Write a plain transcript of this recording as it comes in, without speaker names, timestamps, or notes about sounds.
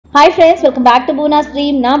Hi friends, welcome back to Boona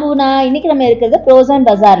Stream. நான் Boona. இன்னைக்கு நம்ம இருக்கிறது PROZONE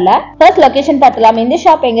BAZAARல. First location பார்த்தலாம். இந்த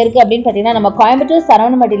ஷாப் எங்க இருக்கு அப்படினு பாத்தீங்கன்னா நம்ம கோயம்புத்தூர்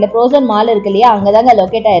சரவணம்பட்டியில PROZONE மால் இருக்கு இல்லையா, அங்கதாங்க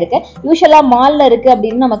லொகேட் ஆயிருக்கு. யூசுவலா மால்ல இருக்கு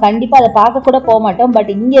அப்படினு நம்ம கண்டிப்பா அதை பார்க்க கூட போக மாட்டோம். பட்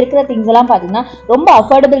இங்க இருக்கிற திங்ஸ் எல்லாம் பாத்தீங்கன்னா ரொம்ப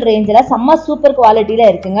அஃபோர்டபிள் ரேஞ்சில செம்ம சூப்பர் குவாலிட்டில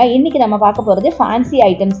இருக்குங்க. இன்னைக்கு நம்ம பார்க்க போறது ஃபேன்சி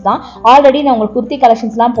ஐட்டம்ஸ் தான். ஆல்ரெடி நான் உங்களுக்கு குர்த்தி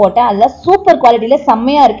கலெக்ஷன்ஸ்லாம் போட்டேன். அதுல சூப்பர் குவாலிட்டில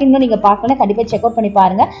செம்மையா இருக்கு. இன்னும் நீங்க பார்க்கணும், கண்டிப்பா செக் அவுட் பண்ணி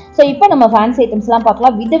பாருங்க. சோ இப்போ நம்ம ஃபேன்சி ஐட்டம்ஸ்லாம்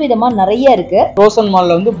பார்க்கலாம். விதவிதமா நிறைய இருக்கு. PROZONE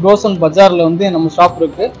மால்ல வந்து PROZONE பஜார்ல வந்து நம்ம ஷாப்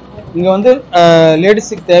இருக்கு. இங்க வந்து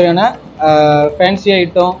லேடிஸ்க்கு தேவையான ஃபேன்சி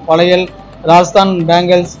ஐட்டம், வளையல், ராஜஸ்தான்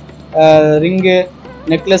பேங்கிள்ஸ், ரிங்கு,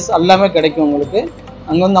 நெக்லஸ் எல்லாமே கிடைக்கும் உங்களுக்கு.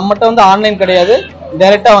 அங்க வந்து நம்மகிட்ட வந்து ஆன்லைன் கிடையாது.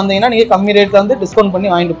 டைரக்டா வந்தீங்கன்னா நீங்க கம்மி ரேட்ல வந்து டிஸ்கவுண்ட் பண்ணி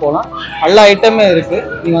வாங்கிட்டு போகலாம். எல்லா ஐட்டமே இருக்கு.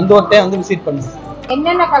 நீங்க வந்து ஒரு டைம் வந்து விசிட் பண்ணுங்க.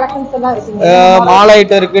 என்னென்ன கலெக்ஷன்ஸ் எல்லாம் இருக்கு? மாலை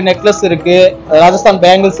ஐட்டம் இருக்கு, நெக்லஸ் இருக்கு, ராஜஸ்தான்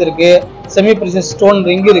பேங்கிள்ஸ் இருக்கு, செமி பிரிசியஸ் ஸ்டோன்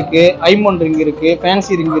ரிங் இருக்கு, ஐமோண்ட் ரிங் இருக்கு,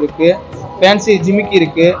 ஃபேன்சி ரிங் இருக்கு, ஃபேன்சி ஜிமிக்கி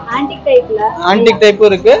இருக்கு, ஆன்டிக் டைப்பும்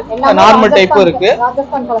இருக்கு, நார்மல் டைப்பும் இருக்கு.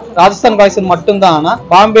 ராஜஸ்தான் கலெக்ஷன் மட்டும் தான். ஆனா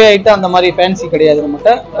பாம்பே ஐட்டம் அந்த மாதிரி ஃபேன்சி கிடையாது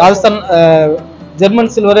நம்மகிட்ட. Rajasthan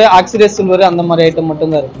German silver, oxidise silver அந்த மாதிரி ஐட்டம்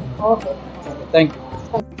மட்டும் தான் இருக்கு. Okay, thank you.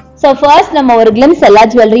 ஸோ ஃபர்ஸ்ட் நம்ம ஒரு கிளிம்ஸ் எல்லா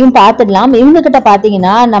ஜுவல்லரியும் பார்த்துடலாம். இவங்க கிட்ட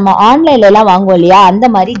பார்த்தீங்கன்னா நம்ம ஆன்லைன்ல எல்லாம் வாங்குவோம் இல்லையா, அந்த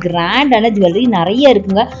மாதிரி கிராண்டான ஜுவல்லரி நிறைய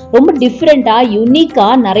இருக்குங்க. ரொம்ப டிஃப்ரெண்டா யூனிக்கா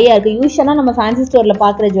நிறைய இருக்கு. யூஸ்வலா நம்ம ஃபேன்சி ஸ்டோர்ல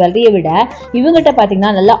பார்க்குற ஜுவல்லரியை விட இவங்ககிட்ட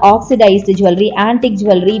பார்த்தீங்கன்னா நல்லா ஆக்சிடைஸ்டு ஜுவல்லரி, ஆன்டிக்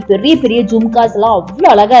ஜுவல்லரி, பெரிய பெரிய ஜும்காஸ் எல்லாம்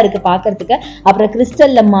அவ்வளோ அழகா இருக்கு பார்க்கறதுக்கு. அப்புறம்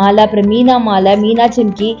கிறிஸ்டல்ல மாலை, அப்புறம் மீனா மாலை, மீனா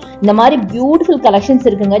சிம்கி, இந்த மாதிரி பியூட்டிஃபுல் கலெக்ஷன்ஸ்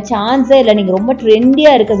இருக்குங்க. சான்ஸே இல்லை. நீங்க ரொம்ப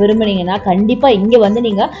ட்ரெண்டியா இருக்க விரும்புனீங்கன்னா கண்டிப்பா இங்க வந்து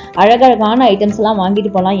நீங்க அழகழகான ஐட்டம்ஸ் எல்லாம்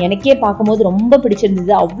வாங்கிட்டு போகலாம். எனக்கே பார்க்கும்போது ரொம்ப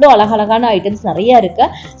பிடிச்சிருந்தது. அவ்வளோ அழகழகான ஐட்டம்ஸ் நிறைய இருக்கு.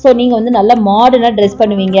 ஸோ நீங்க வந்து நல்ல மாடர்னாக ட்ரெஸ்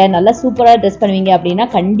பண்ணுவீங்க, நல்லா சூப்பராக ட்ரெஸ் பண்ணுவீங்க அப்படின்னா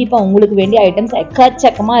கண்டிப்பா உங்களுக்கு வேண்டிய ஐட்டம்ஸ்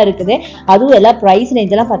எக்கச்சக்கமா இருக்குது. அதுவும் எல்லாம் ப்ரைஸ்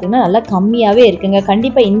ரேஞ்ச் எல்லாம் பார்த்தீங்கன்னா நல்லா கம்மியாவே இருக்குங்க.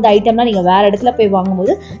 கண்டிப்பா இந்த ஐட்டம்லாம் நீங்க வேற இடத்துல போய்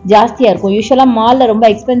வாங்கும்போது ஜாஸ்தியா இருக்கும். யூஸ்வலா மால்ல ரொம்ப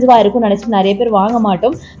எக்ஸ்பென்சிவா இருக்கும்னு நினைச்சு நிறைய பேர் வாங்க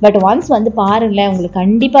மாட்டோம். பட் ஒன்ஸ் வந்து பாருங்களேன், உங்களுக்கு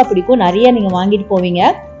கண்டிப்பா பிடிக்கும். நிறைய நீங்க வாங்கிட்டு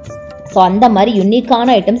போவீங்க. ஸோ அந்த மாதிரி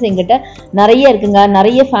யூனிக்கான ஐட்டம்ஸ் எங்கிட்ட நிறைய இருக்குங்க.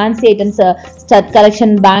 நிறைய fancy items, stud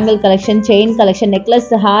collection, bangle collection, chain collection, necklace,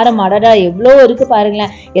 ஹாரம், அடடா எவ்வளோ இருக்கு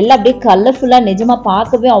பாருங்களேன். எல்லாம் அப்படியே கலர்ஃபுல்லாக நிஜமா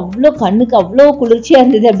பார்க்கவே அவ்வளோ கண்ணுக்கு அவ்வளோ குளிர்ச்சியாக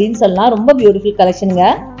இருந்தது அப்படின்னு சொல்லலாம். ரொம்ப பியூட்டிஃபுல் கலெக்ஷனுங்க.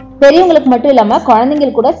 பெரியவங்களுக்கு மட்டும் இல்லாமல்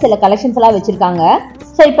குழந்தைங்களுக்கு கூட சில கலெக்ஷன்ஸ் எல்லாம் வச்சிருக்காங்க.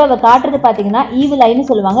 ஸோ இப்போ அவ காட்டுறது பார்த்தீங்கன்னா ஈவில் ஐன்னு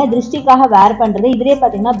சொல்லுவாங்க. திருஷ்டிக்காக வேர் பண்ணுறது. இதுலேயே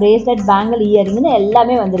பார்த்தீங்கன்னா பிரேஸ்லெட், பேங்கிள், இயரிங்னு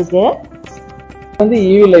எல்லாமே வந்திருக்கு. வந்து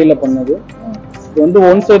ஈவில் ஐல பண்ணது. இது வந்து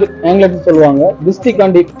ஒன் சைடு ஆங்கிள் சொல்லுவாங்க.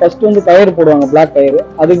 டிஸ்டிகாண்டி ஃபர்ஸ்ட் வந்து கயிறு போடுவாங்க, பிளாக் கயிறு.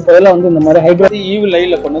 அதுக்கு பதிலாக வந்து இந்த மாதிரி ஹைட்ரோ ஈவில்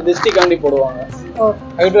ஐல பண்ணது. டிஸ்டிகாண்டி போடுவாங்க,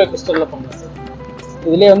 ஹைட்ரோ கிறிஸ்டல்ல பண்ணது.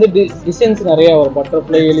 இதுலயே வந்து டிசைன்ஸ் நிறைய வரும்.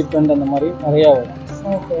 பட்டர்ஃப்ளை, எலிஃபென்ட் அந்த மாதிரி நிறைய வரும்.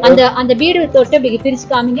 அந்த அந்த பீடு தொட்டு பிரிச்சு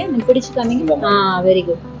காமிங்க, பிடிச்சு காமிங்க. Very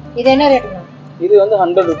good. இது என்ன ரேட்னா? இது வந்து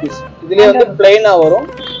 100 rupees. இதுலயே வந்து பிளைனா வரும்.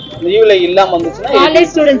 ஈவில் ஐ இல்லாம வந்துச்சுன்னா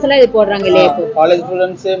காலேஜ் ஸ்டூடண்ட்ஸ் எல்லாம் இது போடுறாங்க இல்லையா? இப்போ காலேஜ்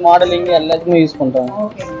ஸ்டூடண்ட்ஸ் மாடலிங் எல்லாத்துக்குமே யூஸ் பண்றாங்க.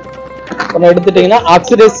 ஓகே. இப்போ எடுத்துட்டீங்கன்னா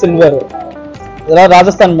ஆக்சிடைஸ் சில்வர், இதெல்லாம்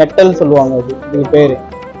ராஜஸ்தான் மெட்டல் சொல்லுவாங்க. இது பேரு.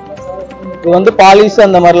 இது வந்து பாலிஷ்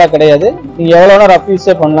அந்த மாதிரிலாம் கிடையாது. நீங்க எவ்வளோனா ரஃப்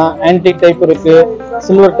யூஸே பண்ணலாம். ஆன்டிக் டைப் இருக்கு,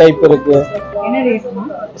 சில்வர் டைப் இருக்கு.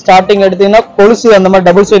 ஸ்டார்டிங் எடுத்தீங்கன்னா கொலுசு அந்த மாதிரி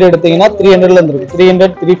டபுள் சைடு எடுத்தீங்கன்னா 300ல இருந்து இருக்கு. 300,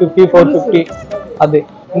 350, 450. அது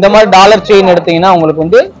இந்த மாதிரி டாலர் செயின் எடுத்தீங்கன்னா உங்களுக்கு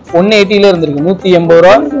வந்து 180ல இருந்திருக்கு. 180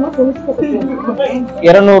 ரூபா,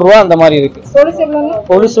 200 ரூபா அந்த மாதிரி இருக்கு.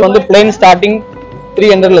 கொலுசு வந்து பிளைன் ஸ்டார்டிங்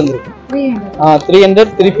 300ல இருந்து இருக்கு. 300,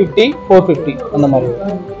 350, 450 அந்த மாதிரி.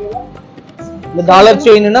 இந்த டாலர்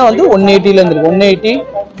செயின்னா வந்து 180ல இருந்து இருக்கு. 180,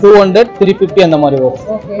 200, 350 அந்த மாதிரி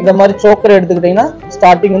வரும். இந்த மாதிரி சோக்கர் எடுத்துக்கிட்டீங்கன்னா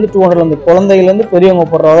ஸ்டார்டிங் வந்து 200ல இருந்து, குழந்தையில இருந்து பெரியவங்க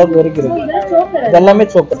போடுற அளவுக்கு வரைக்கும் இருக்கு. இது எல்லாமே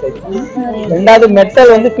சோக்கர் டைப். ரெண்டாவது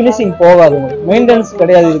மெட்டல் வந்து பினிஷிங் போகாது, மெயின்டெனன்ஸ்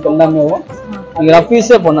கிடையாது. இதுக்கு எல்லாமே நீங்க ரஃப்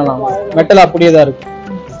யூஸே பண்ணலாம். மெட்டல் அப்படியே தான் இருக்கு.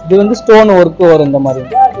 இது வந்து ஸ்டோன் ஒர்க் வரும் இந்த மாதிரி.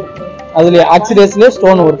 அதுல ஆக்சிடைஸ்லயே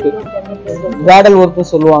ஸ்டோன் ஒர்க், பிராடல் ஒர்க்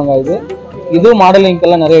சொல்லுவாங்க. இது மாடலிங்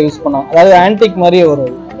எல்லாம் நிறைய யூஸ் பண்ணாங்க. அதாவது ஆன்டிக் மாதிரியே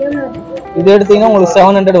வரும். இது எடுத்தீங்கன்னா உங்களுக்கு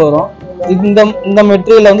 700 வரும். இந்த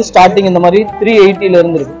மெட்டீரியல் வந்து ஸ்டார்டிங் இந்த மாதிரி 380ல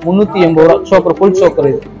இருந்து இருக்கு. 380 ரூபா சோக்கர், ஃபுல் சோக்கர்.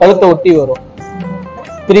 இது கழுத்தை ஒட்டி வரும்.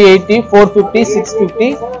 380, 450, 650,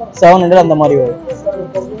 700 அந்த மாதிரி வரும்.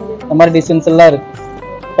 இந்த மாதிரி டிசைன்ஸ் எல்லாம் இருக்கு.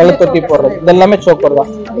 கழுத்தொட்டி போடுறது இது எல்லாமே சோக்கர்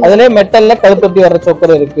தான். அதுலயே மெட்டல்ல கழுத்தொட்டி வர்ற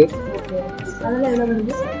சோக்கர் இருக்கு.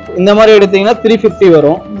 இந்த மாதிரி எடுத்தீங்கன்னா 350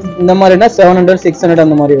 வரும். இந்த மாதிரினா 700, 600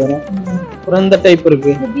 அந்த மாதிரி வரும். அப்புறம் இந்த டைப்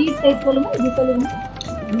இருக்கு.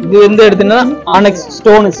 இது வந்து எடுத்தீங்கன்னா onyx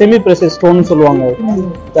stone, semi precious stone சொல்லுவாங்க.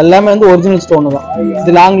 எல்லாமே வந்து ஒரிஜினல் ஸ்டோன் தான்.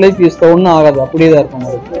 இது லாங் லைஃப் யூஸ் ஒன்றும் ஆகாது, அப்படியே தான் இருக்கும்.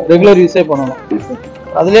 ரெகுலர் யூஸே பண்ணணும்.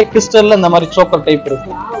 அதுலயே கிறிஸ்டல்ல இந்த மாதிரி சோக்கர் டைப்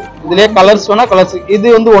இருக்கு. இதுலயே கலர்ஸ் வேணா கலர்ஸ். இது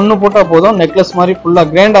வந்து ஒண்ணு போட்டா போதும், நெக்லஸ் மாதிரி ஃபுல்லா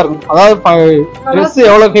கிராண்டா இருக்கும். அதாவது ட்ரெஸ்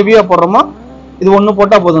எவ்வளவு ஹெவியா போடுறோமோ இது ஒண்ணு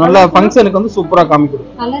போட்டா போதும் நல்ல ஃபங்க்ஷனுக்கு வந்து சூப்பரா காமிக்கும்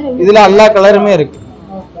இதுல எல்லா கலருமே இருக்கு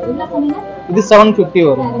இது 750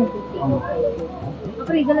 வரும்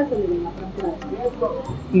அப்புறம் இதெல்லாம் சொல்லுங்க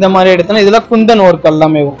இந்த மாதிரி எடுத்தா இதுல குந்தன் வர்க்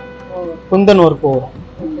எல்லாமே வரும் குந்தன் வர்க் வரும்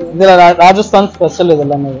இதுல ராஜஸ்தான் ஸ்பெஷல் இது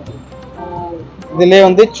எல்லாமே இதுலயே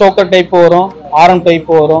வந்து சோக்கர் டைப் வரும் ஆரம்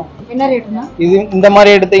டைப் வரும் என்ன ரேட்னா இது இந்த மாதிரி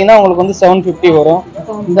எடுத்தீங்கன்னா உங்களுக்கு வந்து 750 வரும்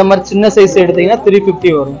இந்த மாதிரி சின்ன சைஸ் எடுத்தீங்கன்னா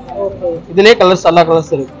 350 வரும் இதுலயே கலர்ஸ் எல்லா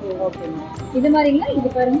கலர்ஸ் இருக்கு இது மாதிரிங்களா இது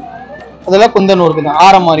பாருங்க அதெல்லாம் குந்தன் வர்க் தான்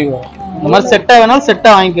ஆரம் மாதிரி வரும் இந்த மாதிரி செட்டா வேணாலும் செட்டா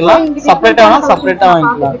வாங்கிக்கலாம் செப்பரேட்டா வேணாலும் செப்பரேட்டா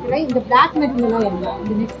வாங்கிக்கலாம் இந்த பிளாக் மெட்டீரியல் என்ன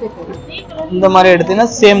இந்த நெக்ஸ்ட் இந்த மாதிரி எடுத்தீங்கன்னா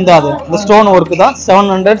சேம் தான் அது இந்த ஸ்டோன் வர்க் தான்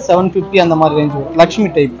 700 750 அந்த மாதிரி ரேஞ்ச் வரும் லக்ஷ்மி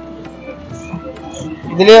டைப்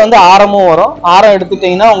இதுலயே வந்து ஆரமும் வரும் ஆரம்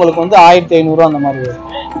எடுத்துட்டீங்கன்னா உங்களுக்கு வந்து 1500 அந்த மாதிரி வரும்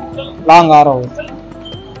லாங் ஆரம் வரும்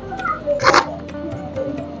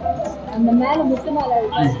அந்த மேல முத்து மேல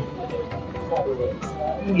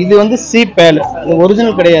இது வந்து சி பேல் இது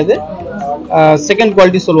ஒரிஜினல் கிடையாது செகண்ட்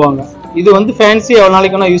குவாலிட்டி சொல்லுவாங்க இது வந்து ஃபேன்சி எவ்வளவு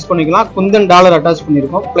நாளைக்கு வேணா யூஸ் பண்ணிக்கலாம் குந்தன் டாலர் அட்டாச்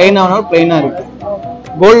பண்ணிருக்கோம் பிளைனா வேணாலும் பிளைனா இருக்கு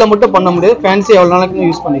கோல்ட்ல மட்டும் பண்ண முடியாது ஃபேன்சி எவ்வளவு நாளைக்கு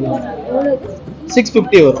யூஸ் பண்ணிக்கலாம்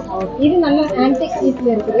 650 வரும் இது நல்ல ஆன்டிக் பீஸ்ல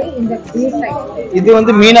இருக்குது இந்த டிசைன் இது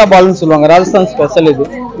வந்து மீனா பால்னு சொல்லுவாங்க ராஜஸ்தான் ஸ்பெஷல் இது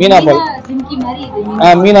மீனா பால் ஜிம்கி மாதிரி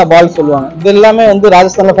இது மீனா பால் சொல்லுவாங்க இது எல்லாமே வந்து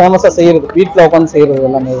ராஜஸ்தான்ல ஃபேமஸா செய்யறது வீட்ல உட்கார்ந்து செய்யறது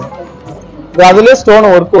எல்லாமே இது அதுலயே ஸ்டோன்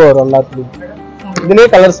வர்க் வரும் எல்லாத்துலயும் இதுலயே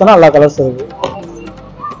கலர்ஸ் எல்லா கலர்ஸ் இருக்கு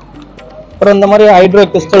அப்புறம் இந்த மாதிரி ஹைட்ரோ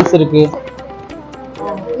கிறிஸ்டல்ஸ் இருக்கு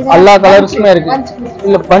எல்லா கலர்ஸுமே இருக்கு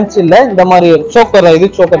இல்ல பஞ்ச் இல்ல இந்த மாதிரி சோக்கர் இது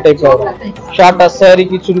சோக்கர் டைப்ல வரும் ஷார்ட்டா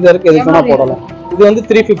சாரிக்கு சுடிதாருக்கு எதுக்குன்னா போடலாம் இது வந்து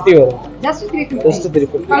 350 வரும் ஜஸ்ட் 350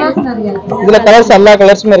 கலர்ஸ் நிறைய இருக்கு இதுல கலர்ஸ் எல்லா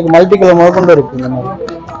கலர்ஸுமே இருக்கு மல்டி கலர் முதற்கொண்டு இருக்கு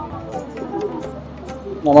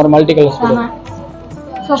இந்த மாதிரி மல்டி கலர்ஸ்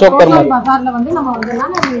சோக்கர் மாதிரி பஜார்ல வந்து நம்ம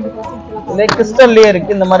வந்தனால இந்த கிறிஸ்டல்லயே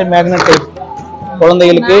இருக்கு இந்த மாதிரி மேக்னெட் டைப்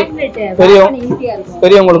குழந்தைகளுக்கு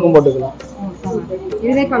பெரியவங்களுக்கும் போட்டுக்கலாம்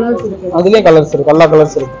இதுல கலர்ஸ் இருக்கு அதுலயே கலர்ஸ் இருக்கு எல்லா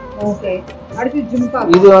கலர்ஸ் இருக்கு ஓகே அடுத்து ஜும்கா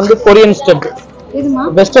இது வந்து கொரியன் ஸ்டெப் இதுமா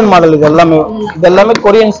வெஸ்டர்ன் மாடல் இது எல்லாமே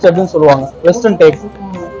கொரியன் ஸ்டெப்னு சொல்லுவாங்க வெஸ்டர்ன் டைப்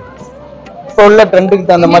இப்போ உள்ள ட்ரெண்டுக்கு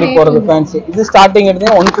தகுந்த மாதிரி போறது ஃபேன்சி இது ஸ்டார்டிங்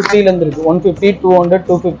எடுத்தீங்கன்னா 150 ல இருந்து இருக்கு 150 200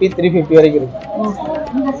 250 350 வரைக்கும் இருக்கு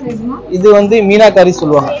இது வந்து மீனாகரி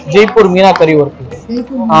சொல்லுவாங்க ஜெய்ப்பூர் மீனாகரி ஒர்க்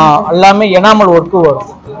எல்லாமே எனாமல் ஒர்க் வரும்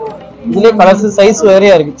இதுலயே கலர்ஸ் சைஸ்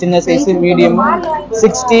வேறையா இருக்கு சின்ன சைஸ் மீடியம்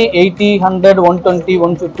 60 80 100 120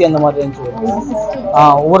 150 அந்த மாதிரி ரேஞ்ச் வரும்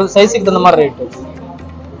ஒவ்வொரு சைஸுக்கு தகுந்த மாதிரி ரேட்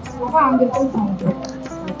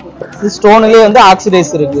இது ஸ்டோன்லயே வந்து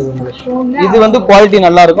ஆக்சிடைஸ் இருக்கு இது வந்து குவாலிட்டி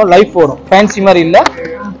நல்லா இருக்கும் லைஃப் வரும் ஃபேன்சி மாதிரி இல்ல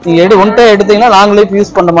நீங்க ஒன்றை எடுத்தீங்கன்னா லாங் லைஃப்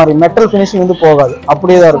யூஸ் பண்ண மாதிரி மெட்டல் ஃபினிஷிங் வந்து போகாது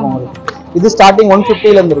அப்படியே தான் இருக்கும் உங்களுக்கு இது ஸ்டார்டிங்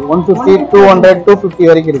 150 ல இருந்து இருக்கு 150 200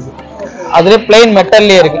 250 வரைக்கும் இருக்கு அதுல பிளைன்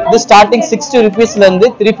மெட்டல்லே இருக்கு இது ஸ்டார்டிங் 60 ரூபீஸ்ல இருந்து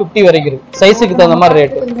 350 வரைக்கும் இருக்கு சைஸுக்கு தகுந்த மாதிரி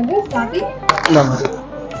ரேட் இந்த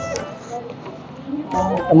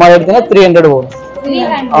மாதிரி எடுத்தீங்கன்னா 300 வரும்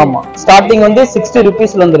ஆமா ஸ்டார்டிங் வந்து 60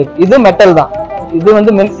 ரூபீஸ்ல இருந்து இருக்கு இது மெட்டல் தான் இது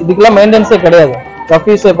வந்து இதுக்கெல்லாம் மெயின்டெனன்ஸே கிடையாது ரஃப்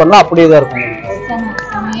யூஸே பண்ணலாம் அப்படியே தான் இருக்கும்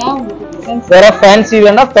வேற ஃபேன்சி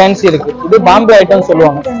வேணா ஃபேன்சி இருக்கு இது பாம்பே ஐட்டம்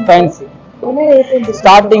சொல்லுவாங்க ஃபேன்சி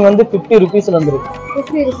ஸ்டார்டிங் வந்து 50 ரூபீஸ்ல இருந்து இருக்கு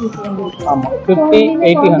ஆமா 50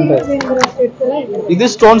 80 100 இது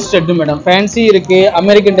ஸ்டோன் ஸ்டெட் மேடம் ஃபேன்சி இருக்கு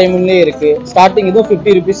அமெரிக்கன் டைமண்ட்லயே இருக்கு ஸ்டார்டிங் இது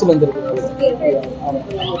 50 ரூபீஸ்ல இருந்து இருக்கு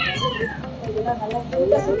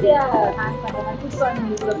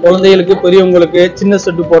குழந்தைகளுக்கு பெரியவங்களுக்கு சின்ன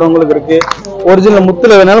செட்டு போறவங்களுக்கு இருக்கு ஒரிஜினல்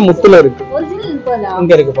முத்துல வேணாலும் முத்துல இருக்கு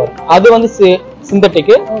இங்க இருக்கு பாருங்க அது வந்து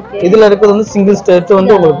சிந்தட்டிக் இதுல இருக்கிறது வந்து சிங்கிள் ஸ்டெட்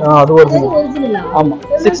வந்து உங்களுக்கு அது ஒரிஜினல் ஆமா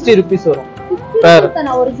 60 ரூபீஸ் வரும் பேர்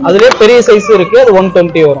அதுலயே பெரிய சைஸ் இருக்கு அது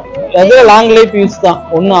 120 வரும் அதுல லாங் லைஃப் யூஸ் தான்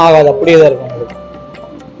ஒண்ணும் ஆகாது அப்படியே தான் இருக்கும்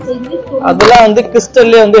அதெல்லாம் வந்து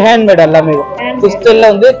கிறிஸ்டல்ல வந்து ஹேண்ட்மேட் எல்லாமே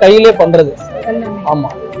கிறிஸ்டல்ல வந்து கையிலே பண்றது ஆமா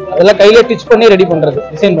அதெல்லாம் கையில ஸ்டிச் பண்ணி ரெடி பண்றது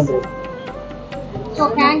டிசைன் பண்றது சோ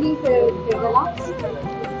ஹேங்கிங்ஸ் இதெல்லாம்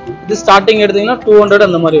இது ஸ்டார்டிங் எடுத்தீங்கன்னா 200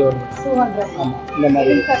 அந்த மாதிரி வரும் 200 ஆமா இந்த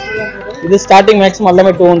மாதிரி இது ஸ்டார்டிங் மேக்ஸிமம்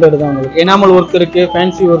எல்லாமே 200 தான் உங்களுக்கு எனாமல் வர்க் இருக்கு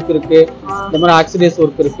ஃபேன்சி வர்க் இருக்கு இந்த மாதிரி ஆக்சிடைஸ்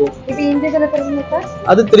வர்க் இருக்கு இப்போ இந்த இதல தெரியுமா சார்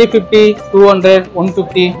அது 350 200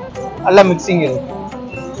 150 எல்லாம் மிக்சிங் இருக்கு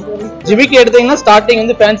ஜிமிக்கு எடுத்தீங்கன்னா ஸ்டார்டிங்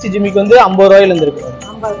வந்து ஃபேன்சி ஜிமிக்கு வந்து 50 ரூபாயில இருந்து இருக்கு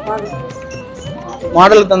 50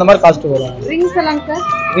 மாடலுக்கு அந்த மாதிரி காஸ்ட் வரும் ரிங்ஸ் எல்லாம் சார்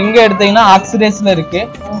ரிங் எடுத்தீங்கன்னா ஆக்சிடைஸ்ல இருக்கு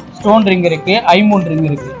ஸ்டோன் ரிங் இருக்கு ஐமூன் ரிங்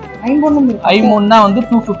இருக்கு ஐமூன்னா வந்து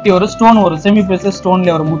 250 வரும் ஸ்டோன் வரும் செமி பிரஷர்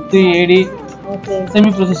ஸ்டோன்ல வரும் முத்து ஏடி செமி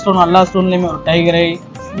பிரஷர் ஸ்டோன் எல்லா ஸ்டோன்லயுமே வரும் டைகர் ஐ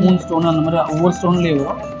மூன் ஸ்டோன் அந்த மாதிரி ஒவ்வொரு ஸ்டோன்லயும்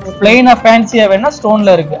வரும் பிளைனா ஃபேன்சியா வேணா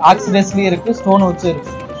ஸ்டோன்ல இருக்கு ஆக்சிடைஸ்லயும் இருக்கு ஸ்டோன் வச்சு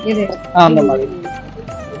இருக்கு அந்த மாதிரி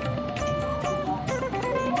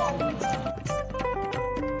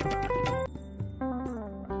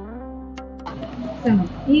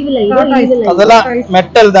அதெல்லாம்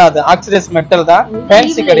மெட்டல் தான், அது ஆக்சிடைஸ் மெட்டல் தான்,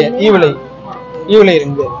 ஃபேன்சி கிடையாது. ஈவிலை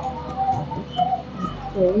இருக்கு.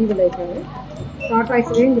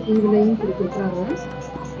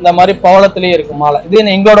 இந்த மாதிரி பவளத்திலேயே இருக்கு மாலை. இது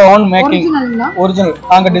எங்களோட ஓன் மேக்கிங், ஒரிஜினல்.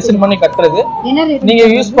 நாங்க டிசைன் பண்ணி கட்டுறது. நீங்க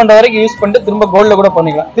யூஸ் பண்ற வரைக்கும் யூஸ் பண்ணிட்டு திரும்ப கோல்ட்ல கூட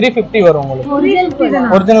பண்ணிக்கலாம். 350 வரும் உங்களுக்கு.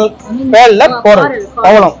 ஒரிஜினல் பேல்ல கோரல்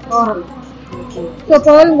பவளம்.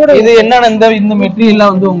 இது என்னன்னா இந்த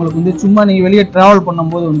மெட்டீரியல்லாம் வந்து உங்களுக்கு வந்து சும்மா நீங்க வெளியே டிராவல்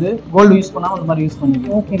பண்ணும்போது வந்து கோல்டு யூஸ் பண்ணாம இந்த மாதிரி யூஸ்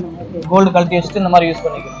பண்ணிக்கலாம். கோல்டு கழட்டி வச்சுட்டு இந்த மாதிரி யூஸ்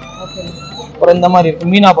பண்ணிக்கலாம். அப்புறம் இந்த மாதிரி இருக்கு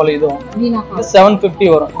மீனா பால். இதுவும் 750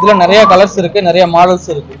 வரும். இதுல நிறைய கலர்ஸ் இருக்கு, நிறைய மாடல்ஸ்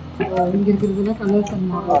இருக்கு. இங்க இருக்குறதுல கலர்ஸ் அண்ட்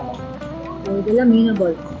மாடல்ஸ். இதெல்லாம் மீனா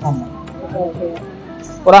பால். ஆமா.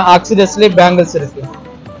 அப்புறம் ஆக்சிடைஸ்ல பேங்கிள்ஸ் இருக்கு.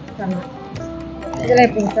 இதெல்லாம்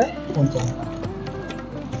எப்படிங்க சார்?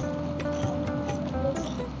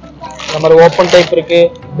 இந்த மாதிரி ஓபன் டைப் இருக்கு,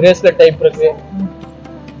 பிரேஸ்லெட் டைப் இருக்கு.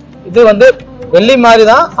 இது வந்து வெள்ளி மாதிரி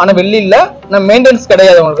தான், ஆனா வெள்ளி இல்ல. நான் மெயின்டெனன்ஸ்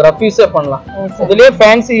கிடையாது, உங்களுக்கு ரஃப் யூஸே பண்ணலாம். இதுலயே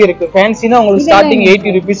ஃபேன்சி இருக்கு. ஃபேன்சினா உங்களுக்கு ஸ்டார்டிங்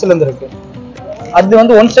 80 ரூபீஸ்ல இருந்து இருக்கு. அது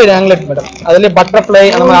வந்து ஒன் சைடு ஆங்லெட் மேடம். அதுலயே பட்டர்ஃப்ளை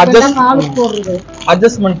அந்த மாதிரி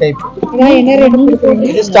அட்ஜஸ்ட்மென்ட் டைப்.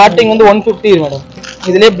 இது ஸ்டார்டிங் வந்து 150 மேடம்.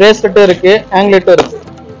 இதுலயே பிரேஸ்லெட்டும் இருக்கு, ஆங்லெட்டும் இருக்கு.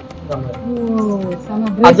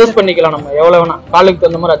 அட்ஜஸ்ட் பண்ணிக்கலாம், நம்ம எவ்வளவு வேணா காலுக்கு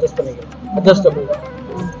தகுந்த மாதிரி அட்ஜஸ்ட் பண்ணிக்கலாம். அட்ஜஸ்டபிள் தான்.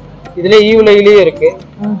 இதுலயே ஈவிலையிலேயே இருக்கு.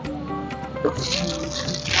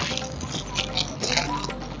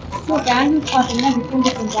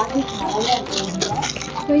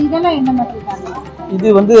 இது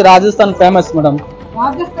வந்து ராஜஸ்தான் ஃபேமஸ் மேடம்.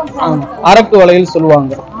 அரக்கு வளையல்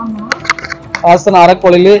சொல்லுவாங்க. ராஜஸ்தான் அரக்கு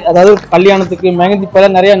வளையல். அதாவது கல்யாணத்துக்கு மெஹந்தி பல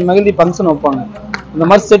நிறைய மெஹந்தி ஃபங்க்ஷன் வைப்பாங்க. இந்த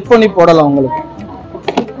மாதிரி செட் பண்ணி போடலாம் உங்களுக்கு.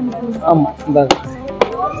 ஆமா,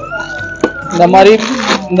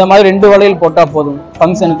 இந்த மாதிரி 2 வளையல் போட்டா போதும்.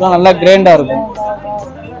 ஃபங்க்ஷனுக்குலாம் நல்லா கிராண்டா இருக்கும்.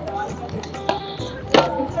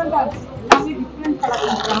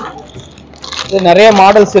 இது நிறைய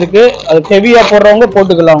மாடல்ஸ் இருக்கு. அது ஹெவியா போடுறவங்க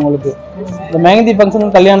போட்டுக்கலாம். உங்களுக்கு இந்த மெஹந்தி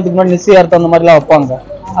ஃபங்க்ஷன் கல்யாணத்துக்கு முன்னாடி நிச்சயார்த்தம் அந்த மாதிரிலாம் வைப்பாங்க.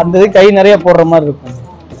 அந்த இது கை நிறைய போடுற மாதிரி இருக்கும்.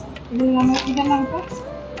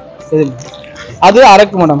 அது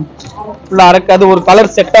அரக்கு மேடம். ஃபுல்லா அரக்கு. அது ஒரு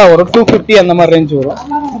கலர் செட்டா வரும். 250 அந்த மாதிரி ரேஞ்ச் வரும்.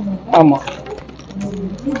 ஆமா,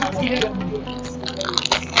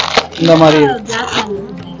 இந்த மாதிரி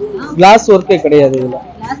கிளாஸ் ஒர்க்கே கிடையாது. இதுல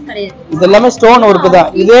இது எல்லாமே ஸ்டோன் ஒர்க் தான்.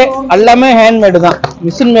 இது எல்லாமே ஹேண்ட்மேடு தான்,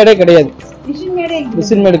 மிஷின் மேடே கிடையாது.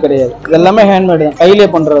 மிஷின் மேடு கிடையாது. இது எல்லாமே ஹேண்ட்மேடு தான், கையிலே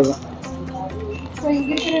பண்றது தான்.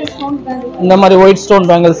 இந்த மாதிரி ஒயிட் ஸ்டோன்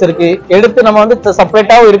பேங்கிள்ஸ் இருக்கு. எடுத்து நம்ம வந்து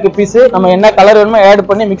செப்பரேட்டாவும் இருக்கு பீஸ். நம்ம என்ன கலர் வேணுமோ ஆட்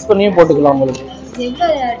பண்ணி மிக்ஸ் பண்ணியும் போட்டுக்கலாம். உங்களுக்கு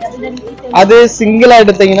அது சிங்கிளா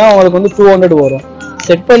எடுத்தீங்கன்னா உங்களுக்கு வந்து 200 வரும்.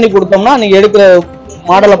 செட் பண்ணி கொடுத்தோம்னா நீங்க எடுக்கிற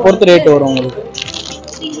மாடலை பொறுத்து ரேட் வரும். உங்களுக்கு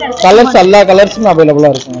கலர்ஸ் எல்லா கலர்ஸுமே அவைலபிளா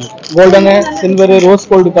இருக்கும். Golden, silver, rose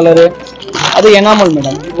gold colour. அது எனாமல்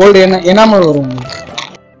மேடம். கோல்டு எனாமல் வரும்.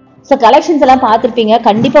 ஸோ கலெக்ஷன்ஸ் எல்லாம் பார்த்துருப்பீங்க.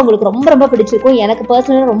 கண்டிப்பாக உங்களுக்கு ரொம்ப ரொம்ப பிடிச்சிருக்கும். எனக்கு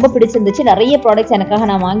பர்சனலாக ரொம்ப பிடிச்சிருந்துச்சு. நிறைய ப்ராடக்ட்ஸ் எனக்காக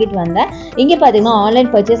நான் வாங்கிட்டு வந்தேன். இங்கே பார்த்தீங்கன்னா ஆன்லைன்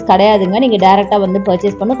பர்ச்சேஸ் கிடையாதுங்க. நீங்கள் டேரெக்டாக வந்து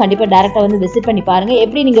பர்ச்சேஸ் பண்ணணும். கண்டிப்பாக டேரெக்டாக வந்து விசிட் பண்ணி பாருங்கள்.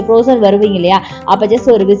 எப்படி நீங்கள் ப்ரோசன் வருவீங்க இல்லையா, அப்போ ஜஸ்ட்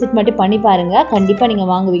ஒரு விசிட் மட்டும் பண்ணி பாருங்கள். கண்டிப்பாக நீங்கள்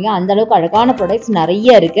வாங்குவீங்க. அந்தளவுக்கு அழகான ப்ராடக்ட்ஸ்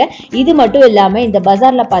நிறைய இருக்குது. இது மட்டும் இல்லாமல் இந்த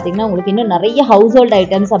பஜாரில் பார்த்தீங்கன்னா உங்களுக்கு இன்னும் நிறைய ஹவுஸ் ஹோல்ட்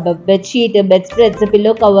ஐட்டம்ஸ், அப்புறம் bedsheet, bed spreads,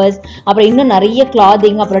 pillow covers, அப்புறம் இன்னும் நிறைய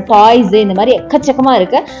கிளாதிங், அப்புறம் டாய்ஸு, இந்த மாதிரி எக்கச்சக்கமாக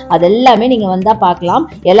இருக்குது. அதெல்லாமே நீங்கள் வந்தால் பார்க்கலாம்.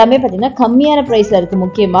 எல்லாமே பார்த்தீங்கன்னா கம்மியான பிரைஸ்ல இருக்கு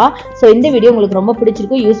முக்கியமா. ஸோ இந்த வீடியோ உங்களுக்கு ரொம்ப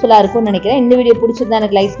பிடிச்சிருக்கும், யூஸ்ஃபுல்லா இருக்கும்னு நினைக்கிறேன். இந்த வீடியோ பிடிச்சிருந்தா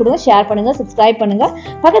எனக்கு லைக்ஸ் கொடுங்க, ஷேர் பண்ணுங்க, சப்ஸ்கிரைப் பண்ணுங்க,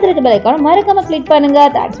 பக்கத்துல இருக்க பெல் ஐகானை மறக்காம கிளிக் பண்ணுங்க.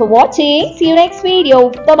 Thanks for watching. See you next video.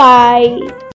 Bye bye.